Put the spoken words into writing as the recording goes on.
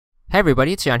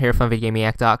everybody, it's John here from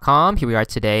VidGamiac.com. Here we are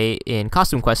today in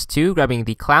Costume Quest 2, grabbing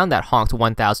the Clown That Honked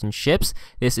 1000 ships.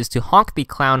 This is to honk the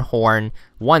clown horn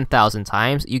 1000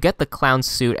 times. You get the clown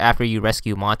suit after you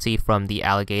rescue Monty from the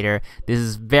alligator. This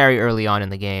is very early on in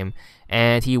the game.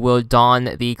 And he will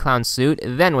don the clown suit.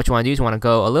 Then what you want to do is you want to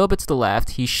go a little bit to the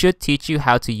left. He should teach you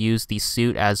how to use the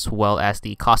suit as well as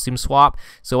the costume swap.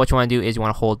 So what you want to do is you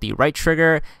want to hold the right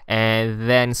trigger and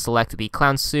then select the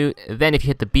clown suit. Then if you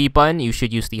hit the B button, you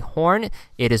should use the horn.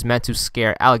 It is meant to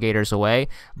scare alligators away.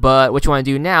 But what you want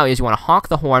to do now is you want to honk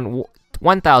the horn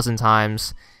 1000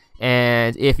 times.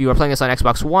 And if you are playing this on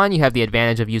Xbox One, you have the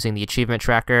advantage of using the achievement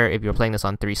tracker. If you're playing this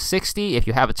on 360, if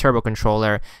you have a turbo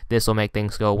controller, this will make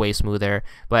things go way smoother.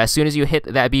 But as soon as you hit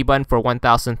that B button for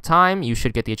 1000th time, you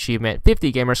should get the achievement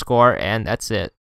 50 gamer score, and that's it.